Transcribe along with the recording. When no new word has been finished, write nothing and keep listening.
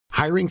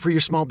Hiring for your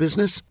small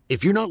business?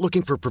 If you're not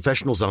looking for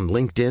professionals on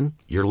LinkedIn,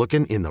 you're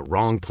looking in the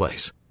wrong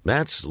place.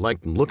 That's like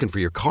looking for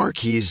your car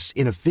keys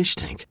in a fish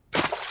tank.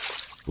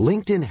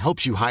 LinkedIn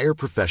helps you hire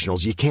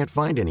professionals you can't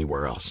find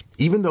anywhere else,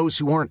 even those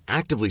who aren't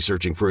actively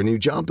searching for a new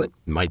job but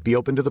might be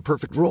open to the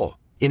perfect role.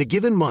 In a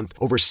given month,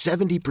 over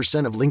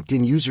 70% of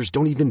LinkedIn users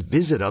don't even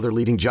visit other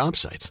leading job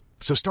sites.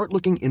 So start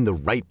looking in the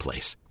right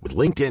place. With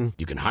LinkedIn,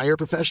 you can hire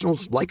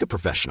professionals like a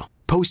professional.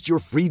 Post your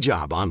free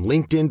job on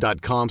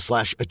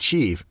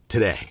linkedin.com/achieve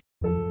today.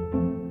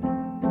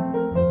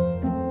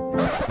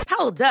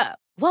 Hold up.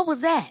 What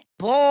was that?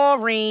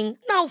 Boring.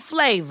 No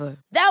flavor.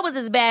 That was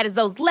as bad as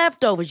those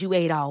leftovers you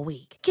ate all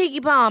week.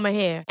 Keke Palmer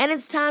here. And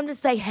it's time to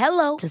say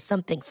hello to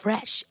something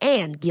fresh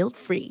and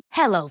guilt-free.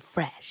 Hello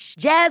Fresh.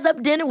 Jazz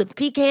up dinner with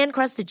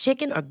pecan-crusted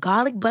chicken or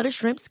garlic butter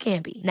shrimp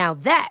scampi. Now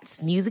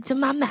that's music to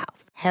my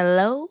mouth.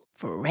 Hello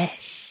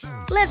Fresh.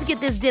 Let's get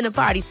this dinner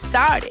party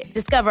started.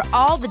 Discover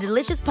all the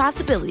delicious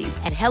possibilities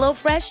at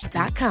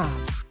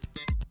HelloFresh.com.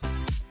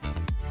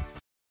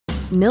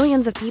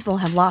 Millions of people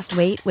have lost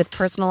weight with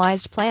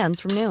personalized plans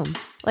from Noom.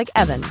 Like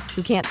Evan,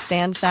 who can't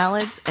stand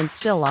salads and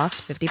still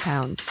lost 50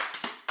 pounds.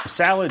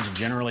 Salads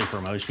generally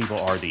for most people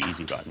are the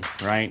easy button,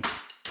 right?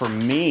 For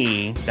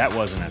me, that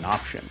wasn't an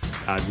option.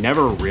 I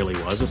never really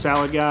was a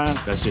salad guy.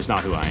 That's just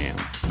not who I am.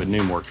 But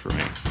Noom worked for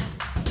me.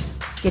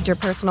 Get your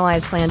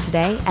personalized plan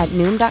today at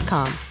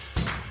Noom.com.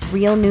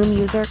 Real Noom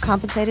user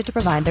compensated to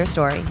provide their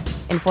story.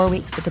 In 4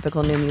 weeks, the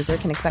typical Noom user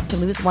can expect to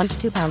lose 1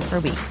 to 2 pounds per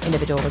week.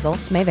 Individual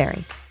results may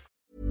vary.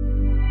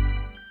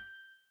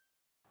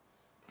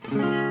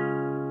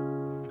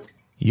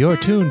 You're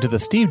tuned to the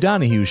Steve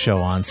Donahue Show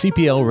on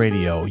CPL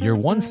Radio, your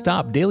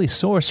one-stop daily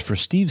source for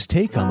Steve's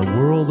take on the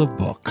world of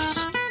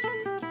books.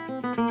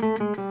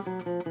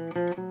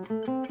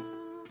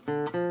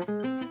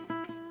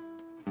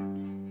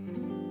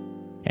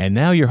 And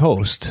now your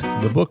host,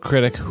 the book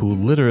critic who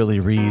literally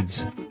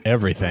reads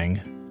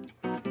everything,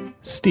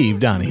 Steve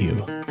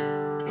Donahue.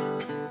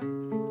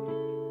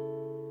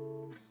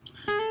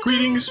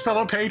 Greetings,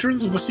 fellow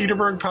patrons of the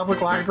Cedarburg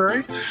Public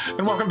Library,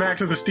 and welcome back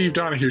to the Steve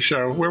Donahue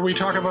Show, where we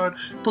talk about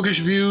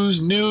bookish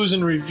views, news,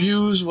 and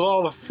reviews with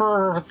all the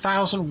fervor of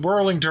 1,000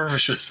 whirling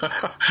dervishes.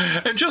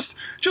 And just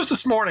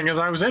this morning, as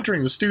I was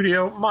entering the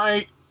studio,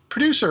 my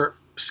producer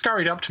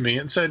scurried up to me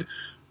and said,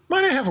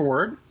 "Might I have a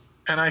word?"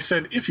 And I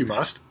said, "If you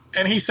must."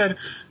 And he said,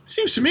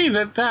 "Seems to me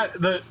that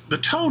the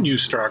tone you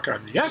struck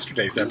on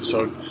yesterday's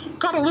episode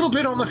got a little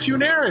bit on the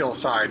funereal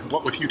side,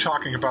 what with you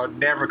talking about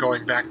never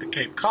going back to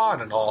Cape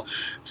Cod and all.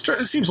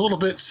 It seems a little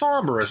bit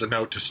somber as a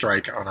note to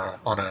strike on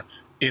a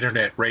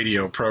internet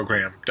radio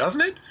program,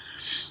 doesn't it?"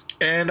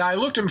 And I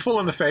looked him full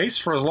in the face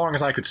for as long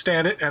as I could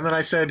stand it, and then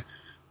I said,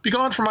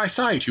 "Begone from my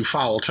sight, you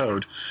foul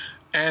toad."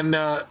 And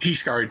he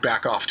scurried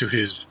back off to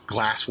his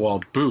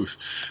glass-walled booth.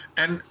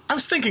 And I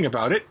was thinking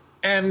about it,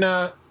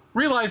 and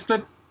realized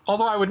that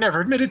although I would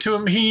never admit it to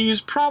him, he's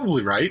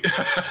probably right.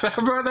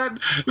 But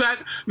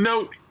that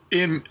note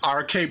in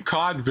our Cape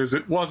Cod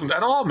visit wasn't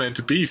at all meant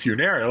to be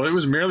funereal. It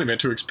was merely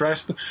meant to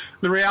express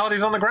the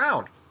realities on the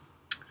ground.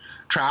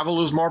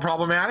 Travel is more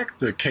problematic.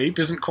 The Cape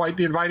isn't quite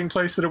the inviting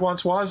place that it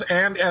once was.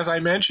 And as I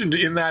mentioned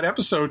in that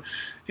episode,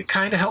 it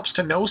kind of helps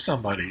to know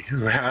somebody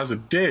who has a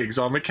digs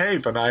on the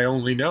Cape. And I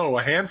only know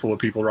a handful of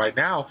people right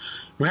now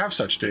who have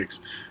such digs.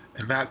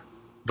 And that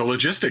the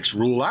logistics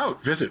rule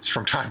out visits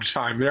from time to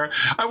time there.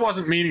 I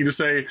wasn't meaning to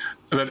say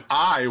that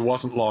I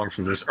wasn't long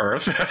for this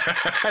earth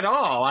at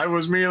all. I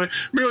was merely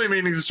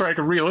meaning to strike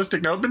a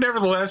realistic note, but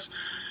nevertheless,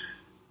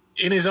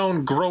 in his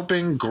own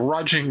groping,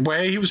 grudging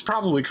way, he was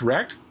probably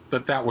correct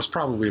that was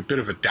probably a bit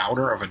of a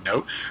downer of a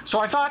note. So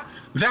I thought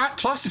that,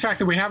 plus the fact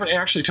that we haven't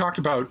actually talked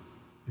about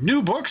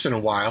new books in a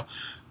while,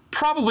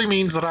 probably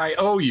means that I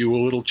owe you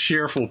a little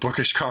cheerful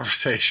bookish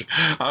conversation.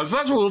 So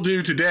that's what we'll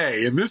do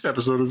today in this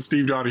episode of the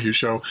Steve Donahue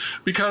Show,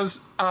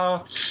 because,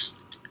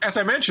 as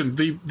I mentioned,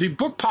 the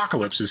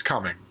bookpocalypse is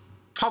coming.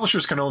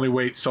 Publishers can only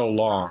wait so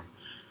long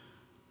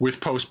with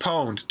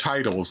postponed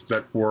titles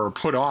that were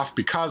put off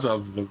because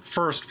of the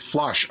first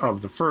flush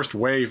of the first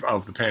wave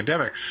of the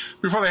pandemic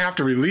before they have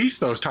to release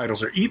those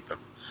titles or eat them.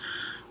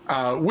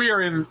 We are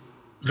in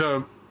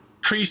the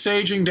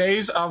presaging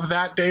days of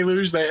that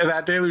deluge.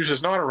 That deluge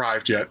has not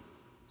arrived yet,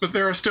 but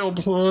there are still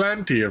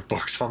plenty of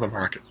books on the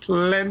market.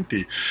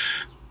 Plenty.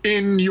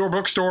 In your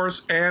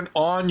bookstores and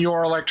on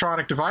your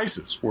electronic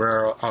devices,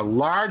 where a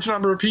large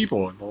number of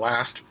people in the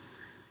last,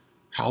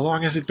 how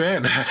long has it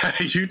been?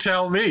 You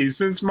tell me,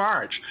 since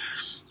March.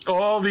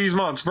 All these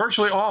months,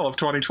 virtually all of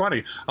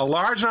 2020, a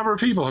large number of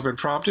people have been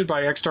prompted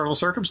by external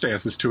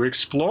circumstances to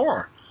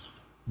explore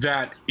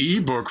that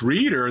ebook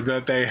reader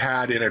that they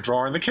had in a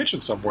drawer in the kitchen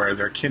somewhere,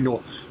 their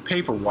Kindle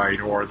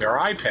Paperwhite or their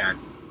iPad.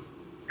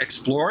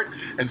 Explore it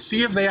and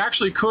see if they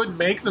actually could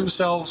make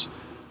themselves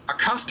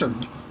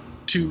accustomed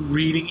to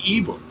reading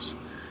ebooks.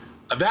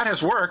 That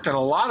has worked, and a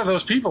lot of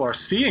those people are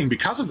seeing,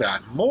 because of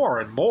that, more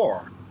and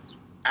more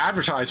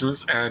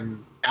advertisements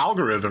and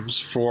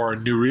algorithms for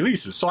new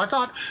releases. So I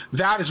thought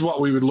that is what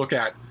we would look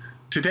at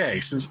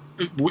today, since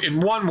in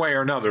one way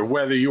or another,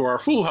 whether you are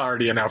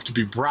foolhardy enough to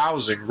be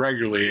browsing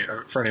regularly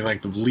for any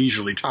length of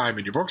leisurely time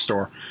in your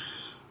bookstore,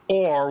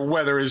 or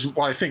whether is,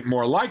 well, I think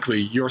more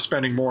likely, you're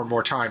spending more and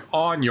more time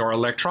on your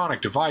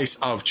electronic device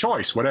of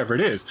choice, whatever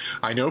it is.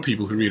 I know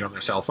people who read on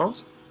their cell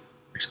phones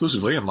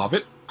exclusively and love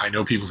it. I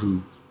know people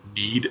who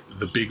need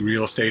the big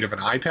real estate of an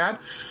iPad.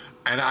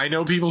 And I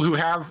know people who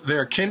have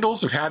their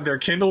Kindles, have had their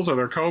Kindles or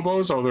their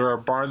Kobos or their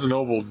Barnes &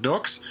 Noble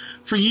Nooks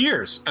for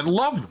years and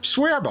love them,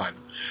 swear by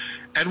them.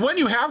 And when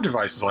you have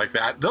devices like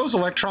that, those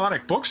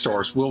electronic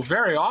bookstores will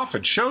very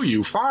often show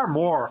you far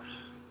more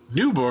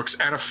new books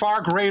and a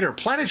far greater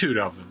plenitude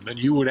of them than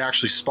you would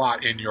actually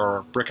spot in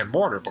your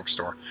brick-and-mortar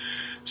bookstore.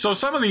 So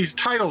some of these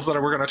titles that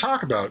we're going to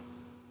talk about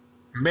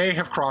may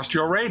have crossed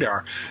your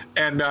radar.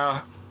 And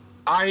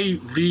I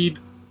read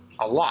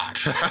a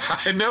lot.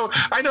 I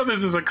know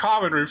this is a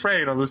common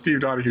refrain on the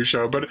Steve Donahue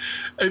Show, but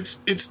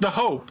it's the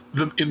hope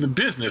in the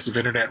business of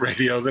internet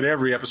radio that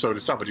every episode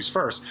is somebody's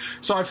first.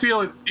 So I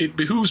feel it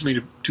behooves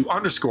me to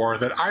underscore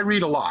that I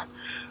read a lot.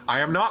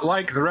 I am not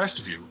like the rest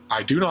of you.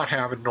 I do not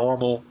have a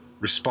normal,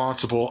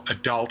 responsible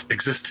adult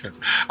existence.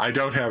 I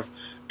don't have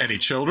any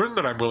children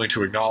that I'm willing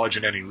to acknowledge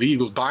in any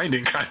legal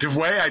binding kind of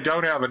way. I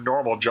don't have a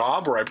normal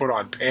job where I put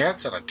on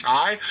pants and a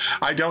tie.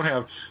 I don't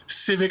have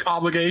civic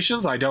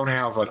obligations. I don't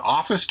have an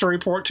office to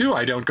report to.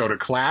 I don't go to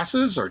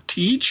classes or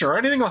teach or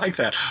anything like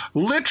that.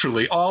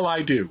 Literally, all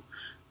I do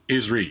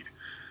is read.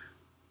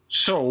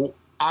 So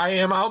I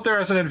am out there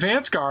as an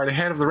advance guard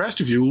ahead of the rest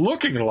of you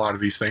looking at a lot of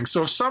these things.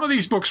 So if some of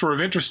these books were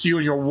of interest to you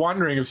and you're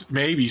wondering if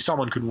maybe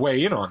someone could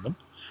weigh in on them,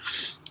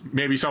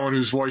 maybe someone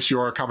whose voice you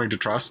are coming to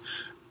trust,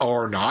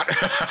 or not,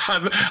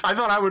 I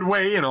thought I would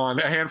weigh in on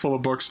a handful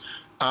of books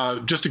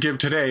just to give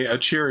today a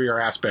cheerier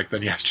aspect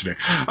than yesterday.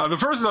 The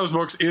first of those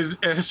books is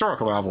a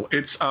historical novel.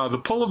 It's The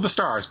Pull of the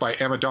Stars by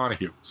Emma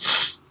Donoghue,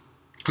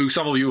 who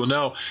some of you will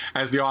know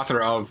as the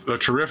author of the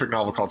terrific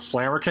novel called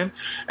Slammerkin,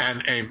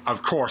 and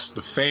of course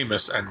the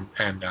famous and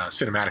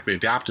cinematically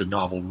adapted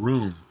novel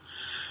Room.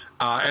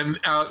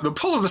 The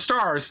Pull of the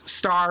Stars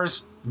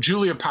stars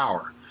Julia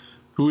Power,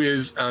 who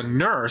is a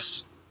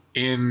nurse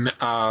in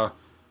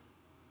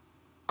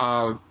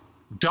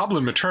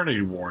Dublin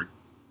maternity ward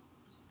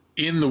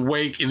in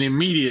the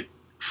immediate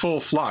full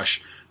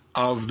flush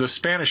of the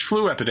Spanish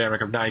flu epidemic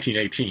of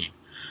 1918,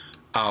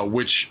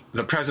 which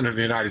the President of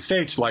the United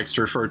States likes to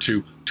refer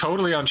to,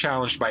 totally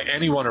unchallenged by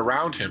anyone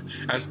around him,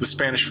 as the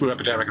Spanish flu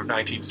epidemic of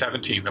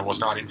 1917. There was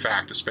not, in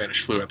fact, a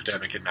Spanish flu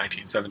epidemic in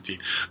 1917,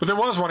 but there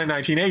was one in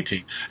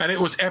 1918, and it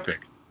was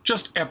epic,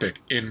 just epic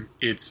in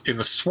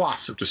the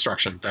swaths of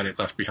destruction that it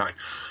left behind.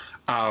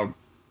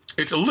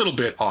 It's a little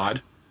bit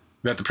odd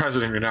that the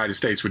President of the United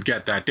States would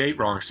get that date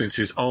wrong, since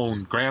his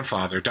own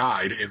grandfather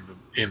died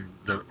in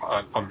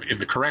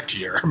the correct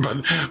year.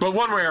 But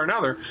one way or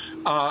another,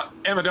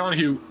 Emma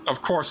Donoghue,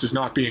 of course, is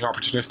not being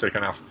opportunistic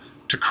enough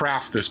to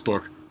craft this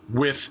book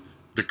with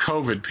the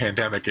COVID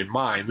pandemic in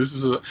mind. This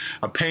is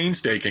a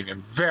painstaking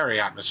and very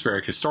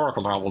atmospheric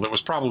historical novel that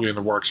was probably in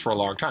the works for a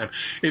long time.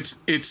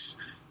 It's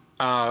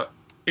not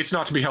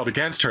to be held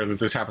against her that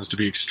this happens to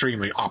be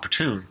extremely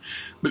opportune,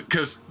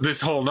 because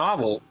this whole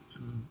novel,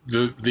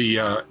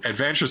 the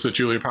adventures that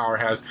Julia Power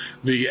has,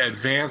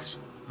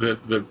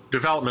 the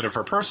development of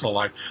her personal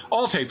life,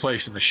 all take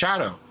place in the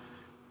shadow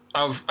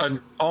of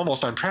an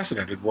almost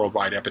unprecedented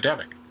worldwide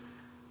epidemic.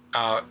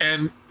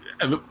 And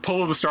The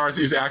Pull of the Stars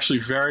is actually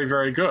very,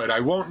 very good.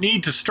 I won't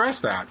need to stress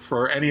that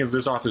for any of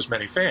this author's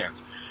many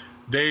fans.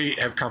 They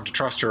have come to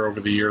trust her over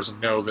the years and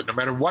know that no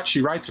matter what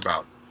she writes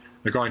about,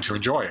 they're going to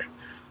enjoy it.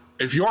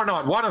 If you're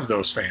not one of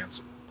those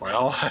fans,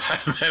 well,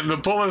 then The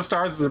Pull of the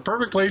Stars is a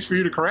perfect place for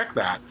you to correct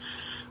that.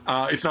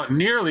 It's not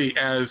nearly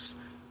as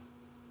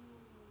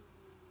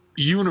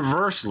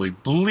universally,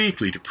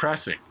 bleakly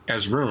depressing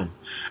as Room,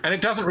 and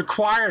it doesn't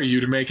require you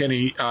to make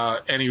any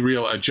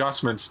real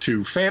adjustments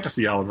to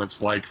fantasy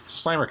elements like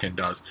Slammerkin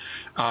does.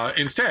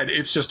 Instead,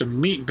 it's just a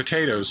meat and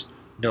potatoes,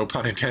 no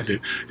pun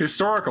intended,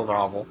 historical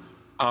novel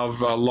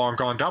of long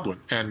gone Dublin,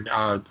 and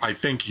I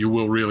think you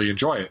will really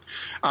enjoy it.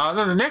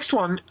 Then the next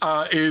one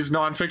is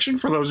nonfiction,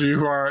 for those of you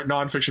who are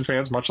nonfiction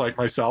fans, much like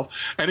myself,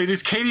 and it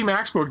is Katie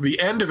Mack's book, The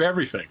End of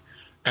Everything.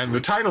 And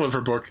the title of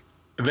her book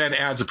then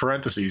adds a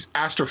parenthesis,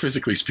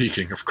 astrophysically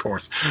speaking, of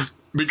course,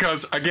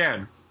 because,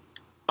 again,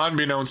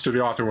 unbeknownst to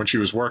the author when she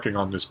was working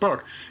on this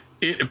book,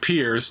 it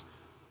appears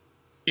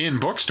in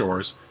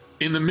bookstores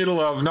in the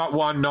middle of not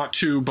one, not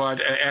two,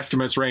 but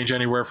estimates range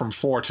anywhere from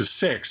 4 to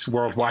 6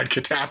 worldwide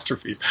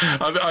catastrophes.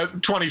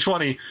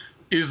 2020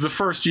 is the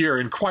first year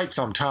in quite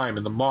some time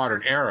in the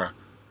modern era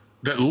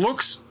that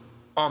looks,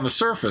 on the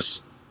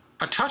surface,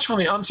 a touch on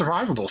the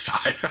unsurvivable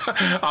side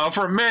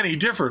for many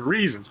different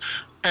reasons.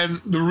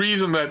 And the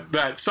reason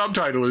that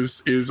subtitle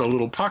is a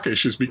little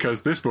puckish is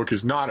because this book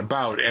is not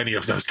about any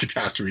of those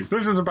catastrophes.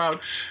 This is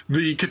about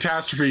the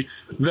catastrophe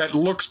that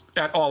looks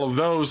at all of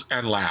those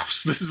and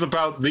laughs. This is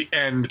about the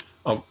end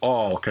of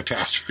all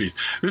catastrophes.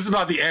 This is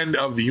about the end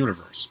of the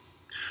universe.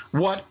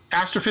 What,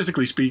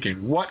 astrophysically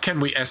speaking, what can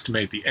we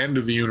estimate the end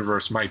of the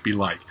universe might be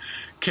like?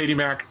 Katie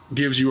Mack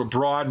gives you a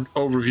broad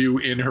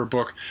overview in her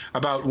book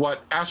about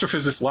what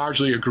astrophysicists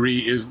largely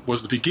agree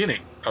was the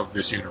beginning of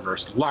this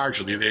universe.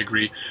 Largely, they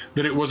agree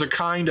that it was a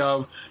kind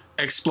of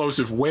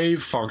explosive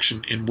wave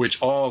function in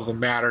which all of the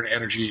matter and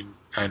energy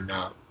and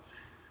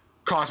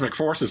cosmic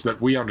forces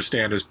that we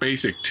understand as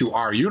basic to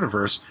our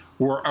universe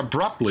were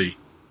abruptly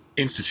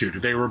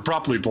instituted. They were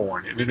abruptly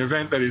born in an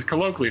event that is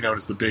colloquially known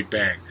as the Big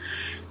Bang.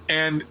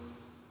 And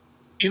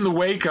in the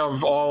wake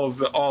of all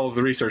of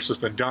the research that's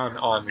been done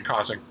on the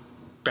cosmic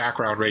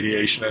background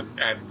radiation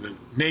and the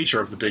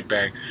nature of the Big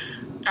Bang,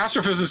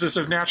 astrophysicists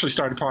have naturally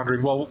started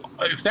pondering, well,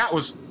 if that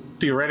was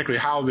theoretically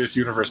how this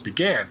universe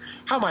began,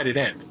 how might it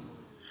end?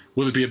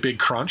 Will it be a big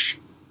crunch?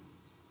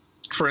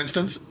 For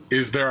instance,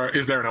 is there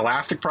an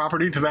elastic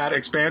property to that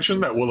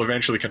expansion that will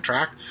eventually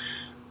contract?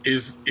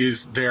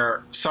 Is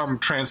there some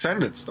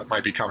transcendence that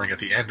might be coming at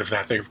the end of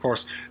that thing? Of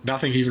course,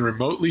 nothing even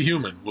remotely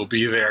human will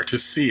be there to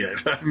see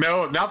it.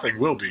 No, nothing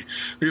will be.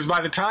 Because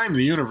by the time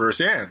the universe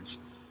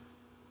ends,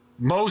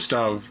 most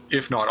of,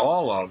 if not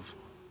all of,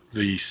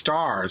 the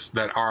stars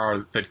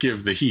that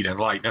give the heat and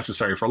light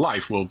necessary for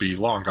life will be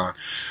long gone.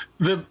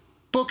 The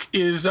book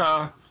is,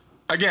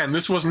 again,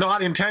 this was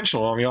not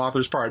intentional on the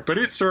author's part, but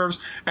it serves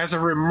as a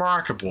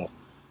remarkable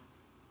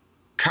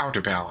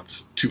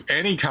counterbalance to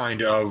any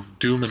kind of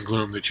doom and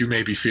gloom that you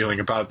may be feeling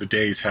about the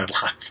day's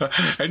headlines.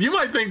 And you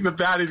might think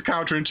that is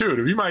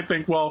counterintuitive. You might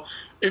think, well,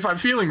 if I'm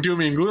feeling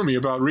doomy and gloomy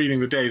about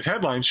reading the day's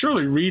headlines,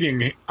 surely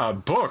reading a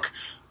book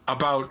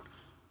about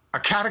a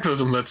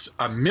cataclysm that's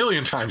a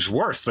million times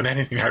worse than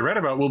anything I read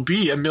about will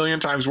be a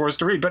million times worse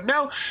to read. But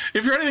no,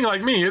 if you're anything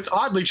like me, it's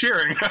oddly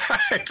cheering.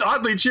 It's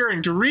oddly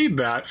cheering to read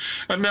that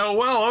and know,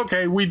 well,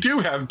 okay, we do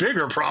have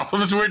bigger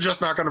problems. We're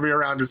just not going to be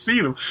around to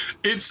see them.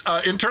 It's,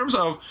 in terms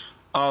of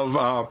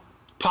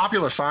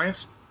popular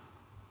science,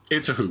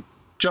 it's a hoot.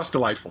 Just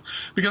delightful.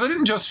 Because I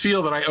didn't just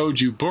feel that I owed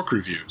you book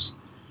reviews.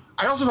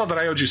 I also felt that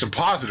I owed you some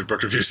positive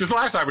book reviews. Because the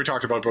last time we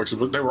talked about books,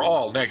 they were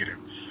all negative.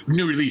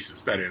 New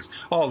releases, that is.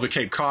 All of the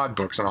Cape Cod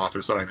books and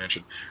authors that I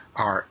mentioned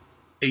are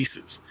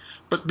aces.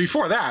 But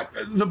before that,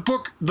 the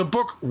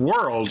book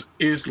world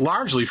is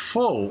largely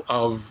full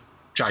of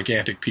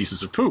gigantic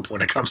pieces of poop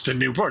when it comes to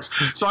new books.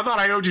 So I thought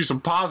I owed you some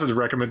positive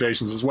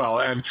recommendations as well.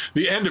 And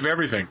the end of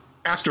everything,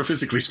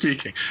 astrophysically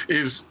speaking,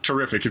 is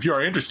terrific. If you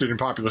are interested in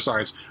popular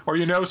science, or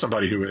you know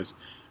somebody who is,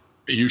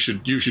 you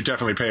should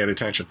definitely pay it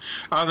attention.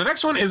 The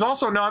next one is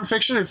also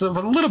nonfiction. It's of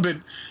a little bit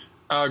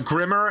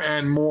grimmer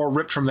and more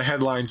ripped from the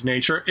headlines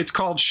nature. It's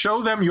called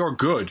Show Them You're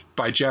Good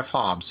by Jeff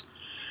Hobbs,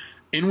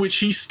 in which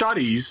he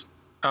studies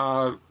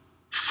 4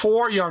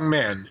 young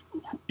men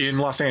in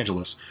Los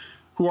Angeles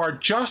who are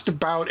just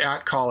about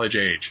at college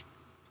age.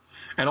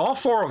 And all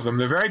 4 of them,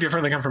 they're very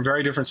different. They come from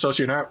very different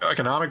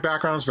socioeconomic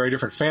backgrounds, very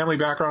different family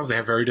backgrounds. They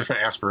have very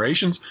different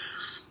aspirations.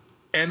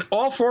 And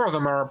all 4 of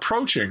them are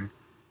approaching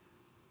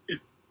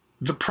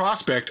the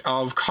prospect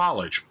of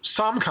college,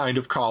 some kind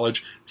of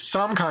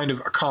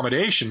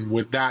accommodation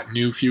with that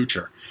new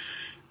future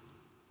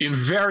in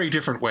very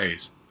different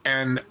ways.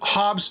 And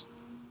Hobbs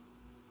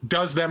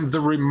does them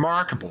the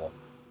remarkable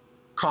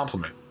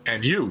compliment,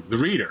 and you, the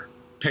reader,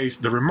 pays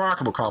the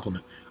remarkable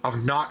compliment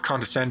of not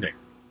condescending.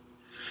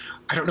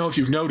 I don't know if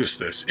you've noticed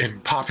this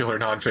in popular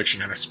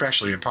nonfiction, and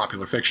especially in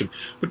popular fiction,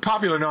 but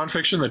popular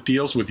nonfiction that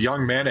deals with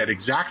young men at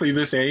exactly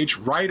this age,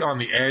 right on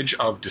the edge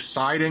of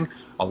deciding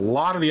a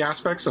lot of the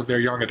aspects of their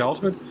young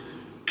adulthood,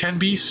 can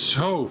be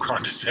so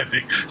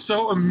condescending,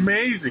 so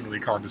amazingly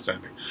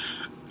condescending.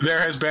 There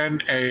has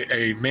been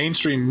a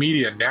mainstream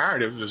media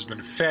narrative that's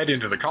been fed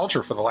into the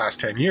culture for the last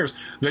 10 years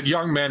that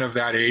young men of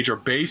that age are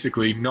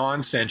basically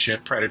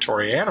non-sentient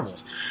predatory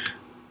animals.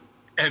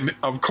 And,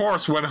 of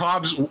course, when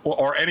Hobbs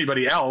or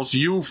anybody else,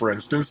 you, for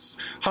instance,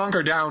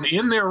 hunker down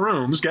in their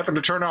rooms, get them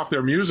to turn off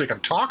their music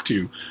and talk to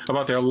you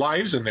about their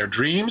lives and their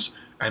dreams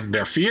and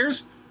their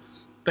fears,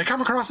 they come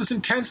across as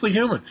intensely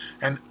human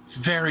and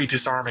very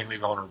disarmingly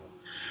vulnerable.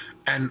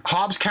 And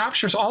Hobbs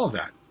captures all of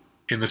that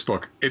in this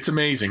book. It's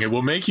amazing. It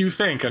will make you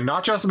think, and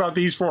not just about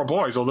these 4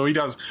 boys, although he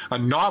does a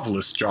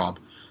novelist's job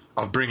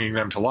of bringing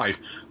them to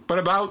life, but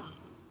about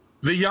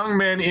the young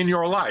men in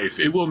your life.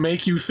 It will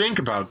make you think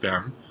about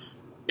them.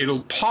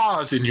 It'll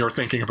pause in your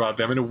thinking about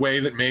them in a way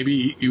that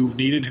maybe you've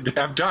needed to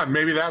have done.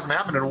 Maybe that hasn't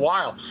happened in a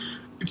while.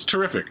 It's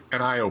terrific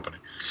and eye-opening.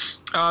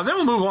 Then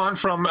we'll move on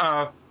from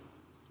a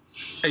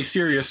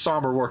serious,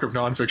 somber work of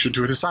nonfiction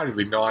to a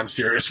decidedly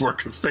non-serious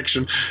work of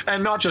fiction.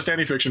 And not just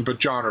any fiction,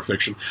 but genre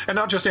fiction. And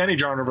not just any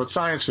genre, but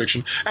science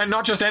fiction. And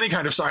not just any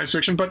kind of science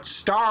fiction, but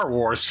Star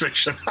Wars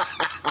fiction.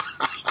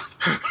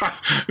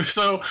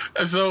 So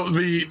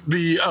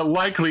the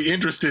likely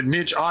interested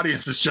niche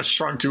audience has just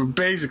shrunk to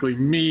basically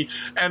me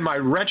and my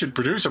wretched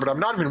producer, but I'm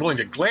not even willing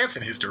to glance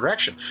in his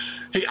direction.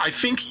 Hey, I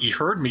think he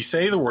heard me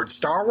say the word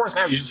Star Wars.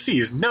 Now you should see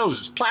his nose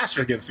is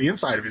plastered against the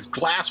inside of his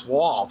glass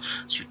wall.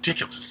 It's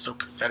ridiculous. It's so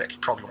pathetic. He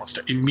probably wants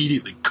to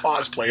immediately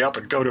cosplay up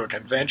and go to a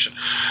convention.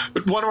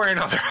 But one way or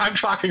another, I'm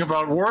talking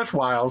about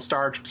worthwhile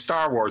Star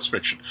Wars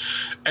fiction.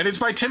 And it's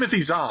by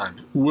Timothy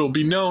Zahn, who will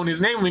be known,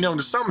 his name will be known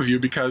to some of you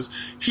because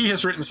he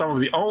has written some of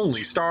the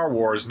only Star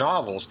Wars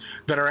novels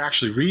that are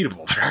actually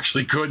readable. They're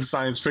actually good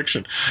science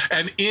fiction.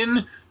 And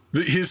in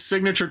his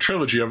signature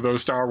trilogy of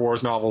those Star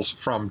Wars novels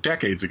from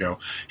decades ago,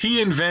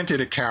 he invented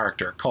a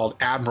character called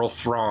Admiral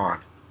Thrawn,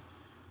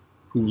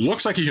 who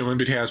looks like a human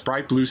but he has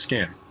bright blue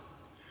skin,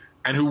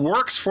 and who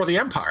works for the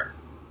Empire.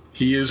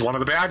 He is one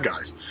of the bad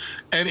guys.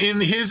 And in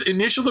his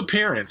initial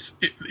appearance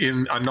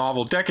in a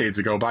novel decades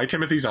ago by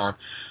Timothy Zahn,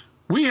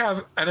 we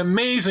have an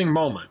amazing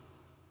moment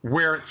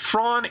where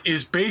Thrawn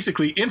is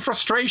basically in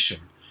frustration,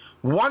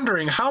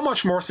 wondering how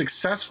much more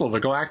successful the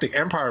Galactic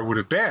Empire would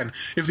have been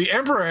if the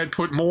Emperor had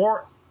put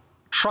more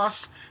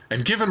trust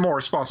and given more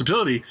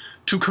responsibility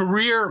to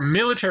career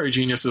military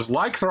geniuses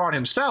like Thrawn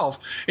himself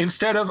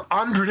instead of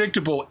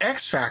unpredictable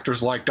X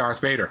factors like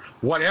Darth Vader,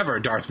 whatever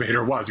Darth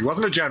Vader was. He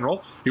wasn't a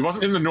general. He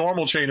wasn't in the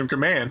normal chain of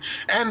command.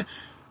 And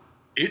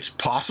it's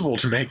possible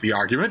to make the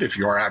argument, if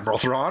you're Admiral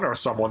Thrawn or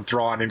someone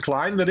Thrawn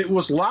inclined, that it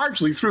was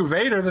largely through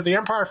Vader that the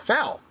Empire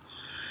fell.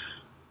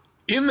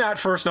 In that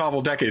first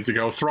novel decades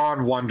ago,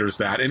 Thrawn wonders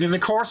that, and in the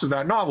course of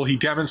that novel, he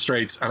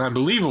demonstrates an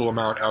unbelievable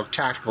amount of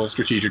tactical and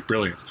strategic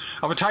brilliance,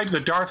 of a type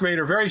that Darth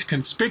Vader very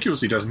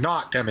conspicuously does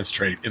not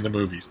demonstrate in the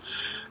movies,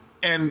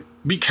 and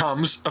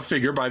becomes a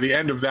figure by the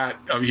end of that,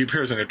 he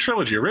appears in a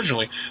trilogy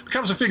originally,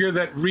 becomes a figure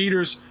that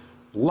readers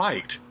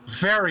liked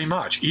very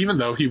much, even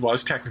though he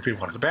was technically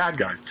one of the bad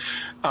guys.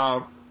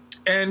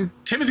 And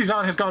Timothy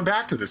Zahn has gone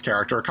back to this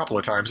character a couple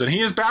of times, and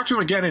he is back to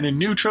him again in a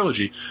new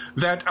trilogy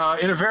that,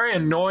 in a very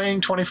annoying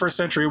 21st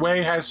century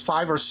way, has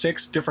 5 or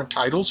 6 different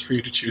titles for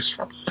you to choose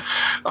from.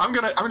 I'm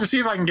gonna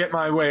see if I can get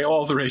my way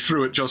all the way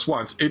through it just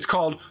once. It's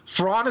called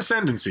Thrawn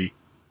Ascendancy,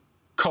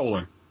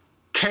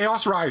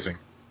 Chaos Rising,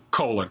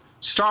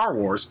 Star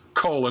Wars,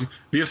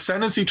 The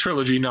Ascendancy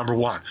Trilogy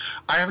 #1.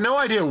 I have no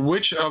idea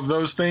which of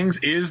those things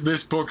is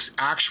this book's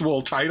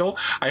actual title.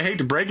 I hate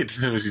to break it to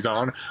Timothy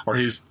Zahn or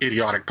his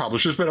idiotic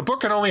publishers, but a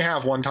book can only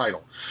have one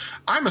title.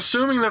 I'm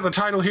assuming that the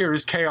title here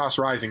is Chaos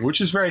Rising,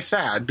 which is very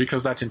sad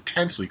because that's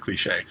intensely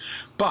cliche.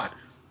 But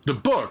the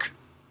book,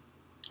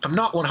 I'm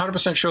not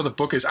 100% sure the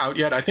book is out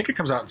yet. I think it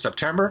comes out in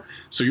September,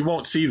 so you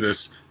won't see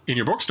this in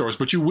your bookstores,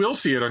 but you will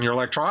see it on your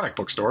electronic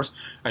bookstores,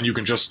 and you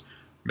can just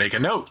make a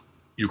note.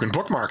 You can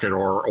bookmark it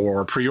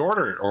or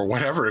pre-order it or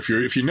whatever. If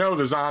you know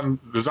the Zahn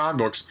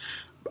books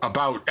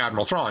about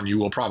Admiral Thrawn, you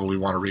will probably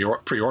want to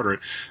pre-order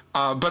it.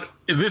 But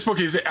this book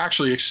is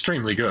actually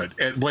extremely good.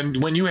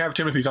 When you have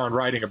Timothy Zahn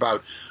writing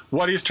about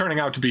what is turning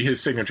out to be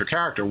his signature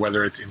character,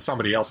 whether it's in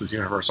somebody else's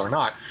universe or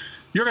not,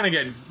 you're going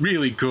to get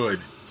really good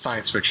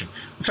science fiction.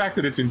 The fact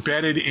that it's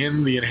embedded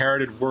in the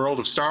inherited world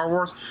of Star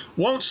Wars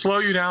won't slow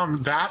you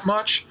down that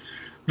much.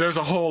 There's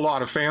a whole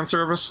lot of fan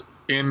service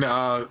in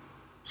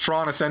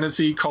Thrawn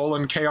Ascendancy,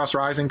 Chaos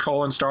Rising,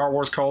 Star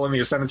Wars, The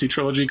Ascendancy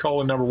Trilogy,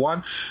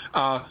 #1.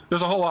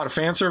 There's a whole lot of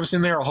fan service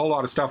in there, a whole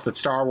lot of stuff that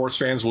Star Wars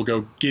fans will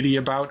go giddy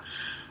about.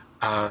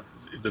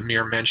 The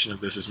mere mention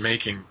of this is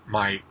making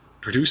my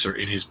producer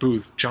in his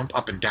booth jump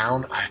up and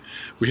down.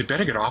 We had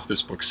better get off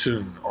this book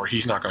soon, or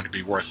he's not going to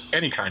be worth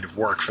any kind of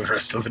work for the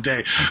rest of the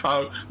day.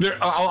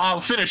 I'll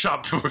finish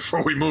up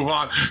before we move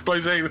on by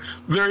saying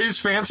there is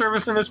fan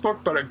service in this book,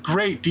 but a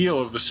great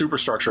deal of the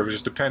superstructure of it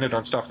is dependent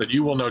on stuff that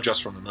you will know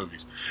just from the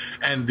movies.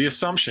 And the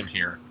assumption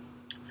here,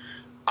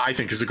 I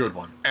think, is a good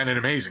one, and an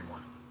amazing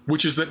one,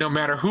 which is that no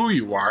matter who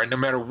you are and no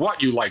matter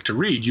what you like to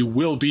read, you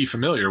will be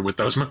familiar with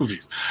those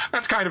movies.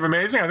 That's kind of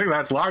amazing. I think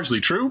that's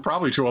largely true,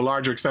 probably to a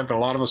larger extent than a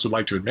lot of us would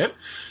like to admit.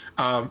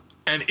 And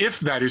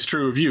if that is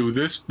true of you,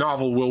 this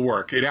novel will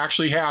work. It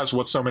actually has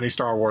what so many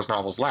Star Wars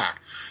novels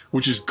lack,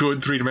 which is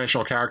good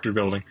three-dimensional character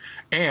building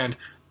and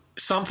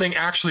something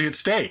actually at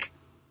stake.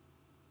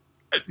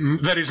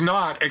 That is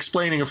not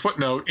explaining a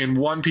footnote in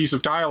one piece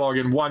of dialogue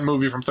in one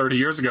movie from 30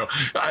 years ago.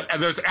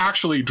 There's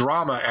actually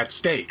drama at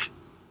stake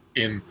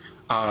in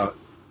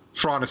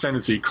Thrawn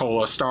Ascendancy,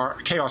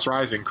 Chaos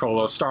Rising,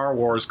 Star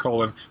Wars,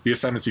 The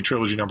Ascendancy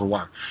Trilogy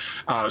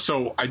 #1.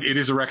 So it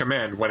is a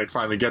recommend when it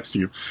finally gets to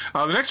you.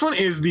 The next one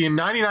is The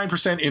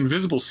 99%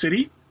 Invisible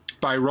City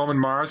by Roman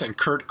Mars and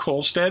Kurt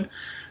Kolstad.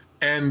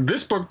 And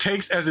this book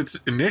takes as its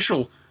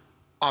initial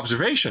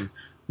observation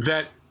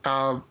that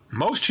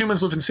most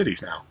humans live in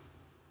cities now.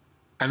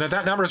 And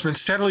that number has been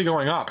steadily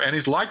going up and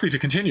is likely to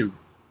continue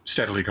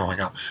steadily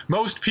going up.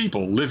 Most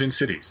people live in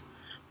cities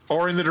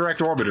or in the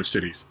direct orbit of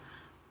cities.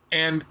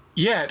 And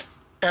yet,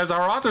 as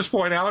our authors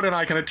point out, and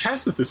I can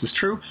attest that this is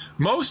true,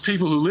 most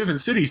people who live in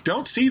cities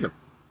don't see them.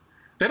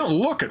 They don't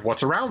look at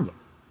what's around them.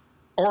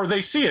 Or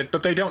they see it,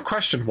 but they don't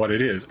question what it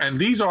is. And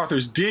these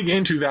authors dig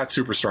into that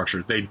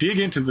superstructure. They dig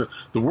into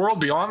the world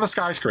beyond the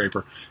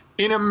skyscraper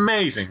in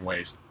amazing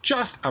ways.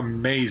 Just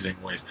amazing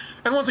ways.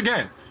 And once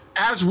again,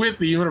 as with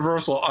the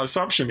universal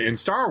assumption in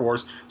Star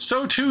Wars,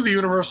 so too the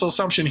universal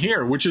assumption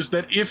here, which is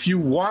that if you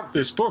want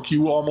this book,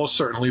 you almost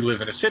certainly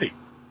live in a city.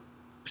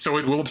 So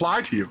it will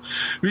apply to you.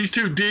 These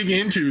two dig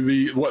into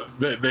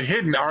the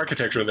hidden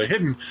architecture, the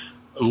hidden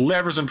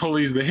levers and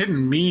pulleys, the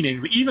hidden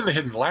meaning, even the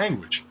hidden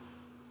language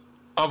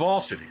of all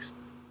cities.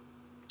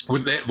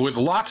 With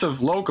lots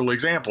of local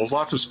examples,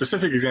 lots of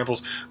specific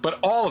examples, but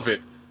all of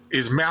it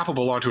is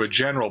mappable onto a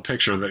general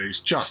picture that is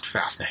just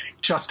fascinating,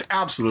 just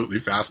absolutely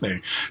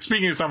fascinating.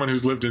 Speaking of someone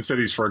who's lived in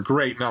cities for a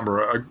great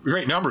number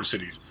of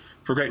cities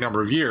for a great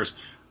number of years,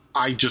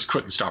 I just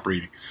couldn't stop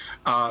reading.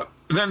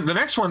 Then the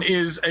next one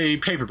is a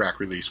paperback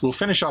release. We'll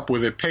finish up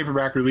with a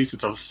paperback release.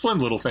 It's a slim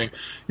little thing.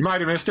 You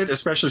might have missed it,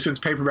 especially since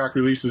paperback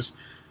releases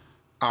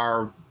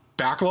are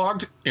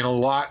backlogged in a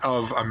lot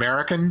of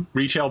American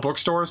retail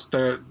bookstores.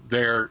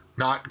 They're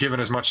not given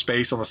as much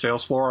space on the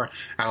sales floor,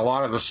 and a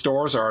lot of the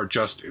stores are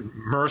just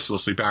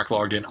mercilessly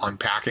backlogged in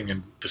unpacking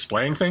and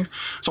displaying things.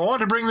 So I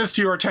wanted to bring this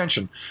to your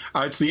attention.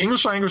 It's the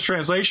English language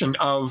translation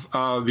of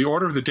The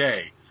Order of the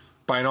Day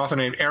by an author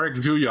named Eric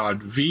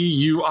Vuillard,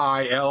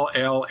 V-U-I-L-L-A-R-D,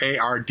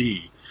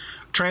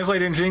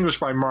 translated into English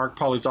by Mark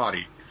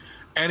Polizzotti.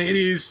 And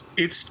it's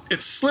a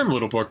slim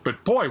little book,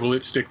 but boy, will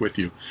it stick with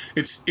you.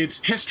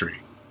 It's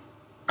history.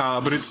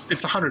 But it's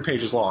 100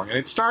 pages long, and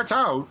it starts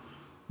out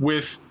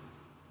with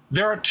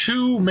there are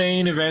two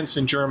main events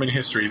in German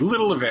history,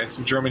 little events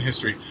in German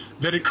history,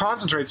 that it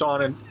concentrates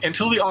on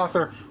until the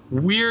author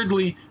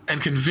weirdly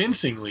and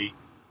convincingly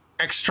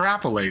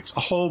extrapolates a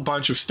whole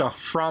bunch of stuff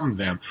from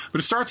them.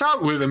 But it starts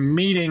out with a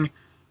meeting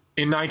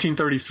in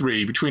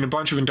 1933 between a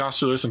bunch of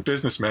industrialists and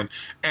businessmen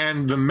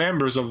and the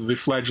members of the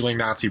fledgling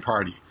Nazi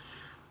Party.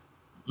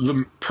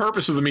 The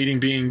purpose of the meeting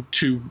being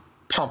to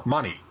pump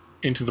money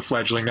into the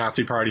fledgling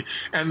Nazi Party,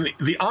 and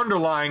the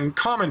underlying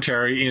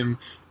commentary in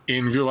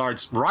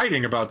Vuillard's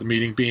writing about the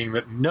meeting being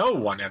that no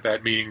one at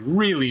that meeting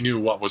really knew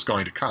what was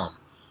going to come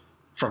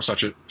from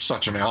such an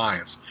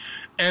alliance.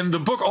 And the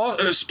book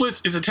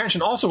splits its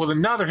attention also with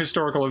another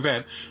historical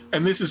event,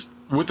 and this is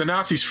with the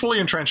Nazis fully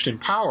entrenched in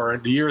power.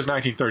 The year is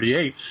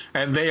 1938,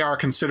 and they are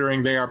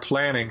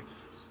planning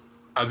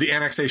the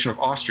annexation of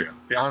Austria,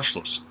 the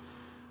Anschluss,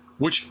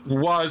 which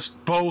was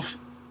both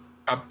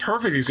a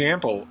perfect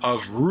example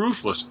of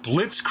ruthless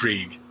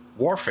blitzkrieg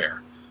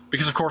warfare,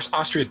 because of course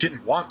Austria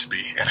didn't want to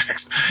be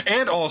annexed,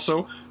 and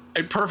also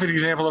a perfect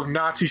example of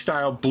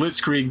Nazi-style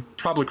blitzkrieg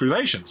public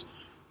relations,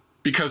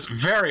 because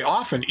very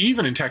often,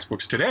 even in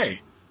textbooks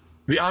today,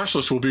 the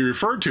Anschluss will be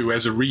referred to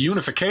as a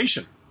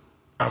reunification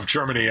of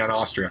Germany and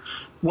Austria,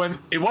 when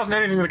it wasn't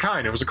anything of the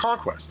kind. It was a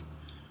conquest.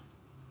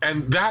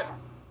 And that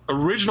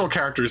original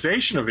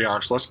characterization of the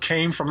Anschluss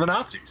came from the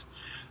Nazis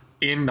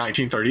in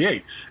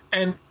 1938.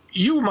 And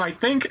you might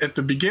think at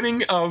the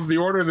beginning of The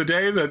Order of the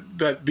Day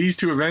that these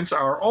two events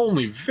are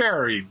only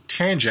very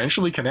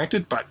tangentially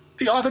connected, but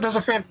the author does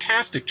a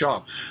fantastic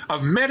job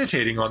of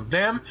meditating on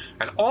them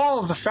and all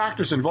of the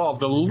factors involved,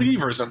 the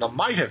levers and the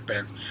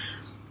might-have-beens.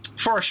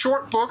 For a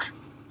short book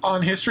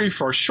on history,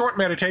 for a short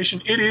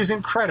meditation, it is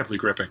incredibly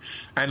gripping.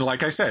 And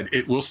like I said,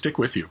 it will stick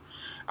with you.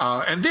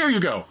 And there you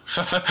go.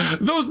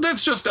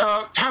 That's just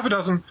half a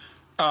dozen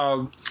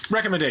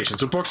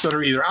recommendations of books that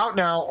are either out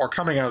now or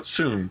coming out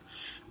soon,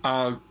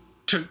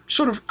 to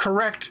sort of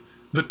correct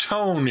the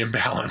tone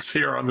imbalance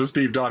here on the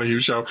Steve Donahue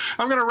Show.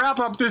 I'm going to wrap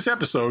up this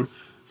episode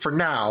for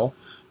now.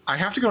 I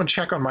have to go and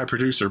check on my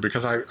producer,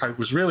 because I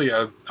was really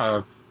a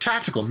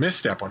tactical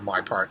misstep on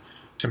my part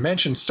to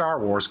mention Star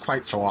Wars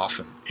quite so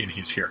often in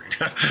his hearing.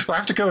 I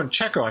have to go and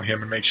check on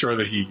him and make sure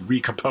that he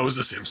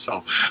recomposes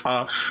himself.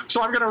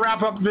 So I'm going to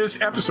wrap up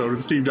this episode of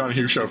the Steve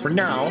Donahue Show for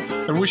now,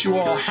 and wish you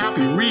all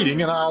happy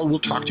reading, and we'll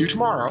talk to you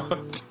tomorrow.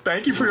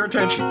 Thank you for your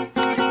attention.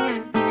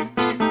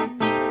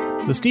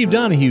 The Steve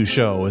Donahue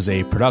Show is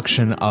a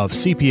production of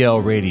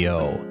CPL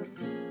Radio,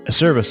 a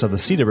service of the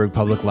Cedarburg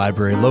Public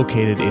Library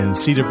located in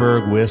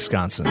Cedarburg,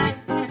 Wisconsin.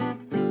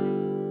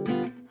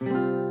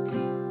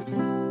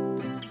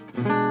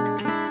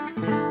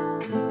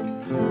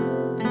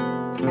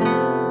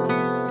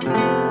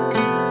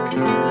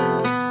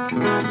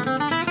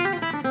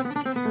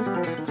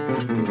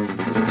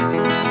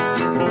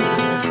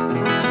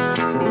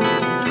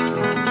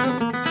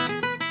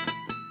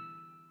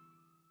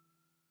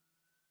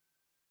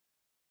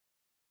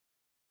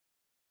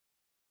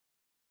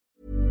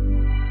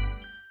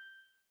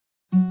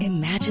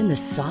 Imagine the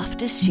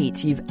softest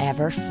sheets you've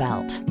ever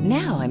felt.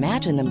 Now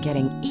imagine them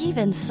getting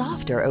even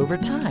softer over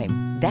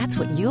time. That's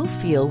what you'll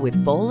feel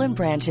with Boll &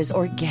 Branch's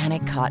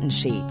organic cotton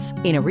sheets.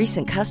 In a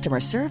recent customer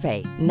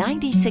survey,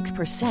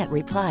 96%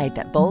 replied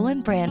that Boll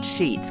 & Branch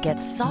sheets get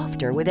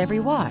softer with every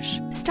wash.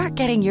 Start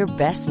getting your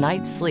best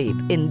night's sleep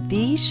in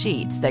these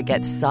sheets that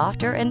get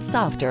softer and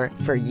softer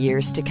for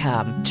years to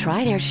come.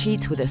 Try their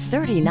sheets with a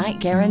 30-night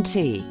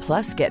guarantee.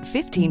 Plus, get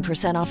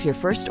 15% off your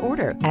first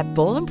order at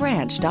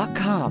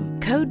bollandbranch.com.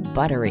 Code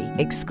BUTTERY.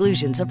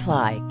 Exclusions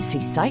apply.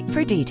 See site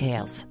for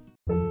details.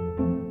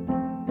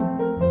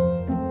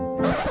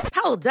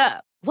 Hold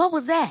up. What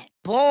was that?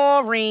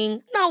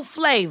 Boring. No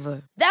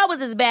flavor. That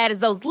was as bad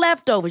as those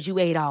leftovers you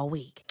ate all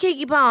week.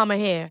 Keke Palmer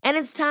here, and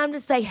it's time to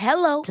say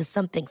hello to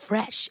something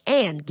fresh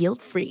and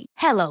guilt-free.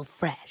 Hello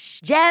Fresh.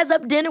 Jazz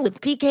up dinner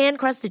with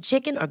pecan-crusted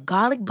chicken or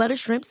garlic butter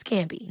shrimp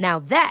scampi. Now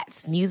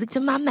that's music to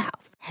my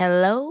mouth.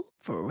 Hello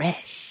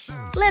Fresh.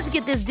 Let's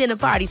get this dinner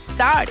party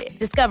started.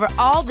 Discover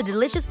all the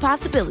delicious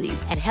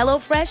possibilities at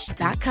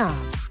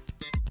HelloFresh.com.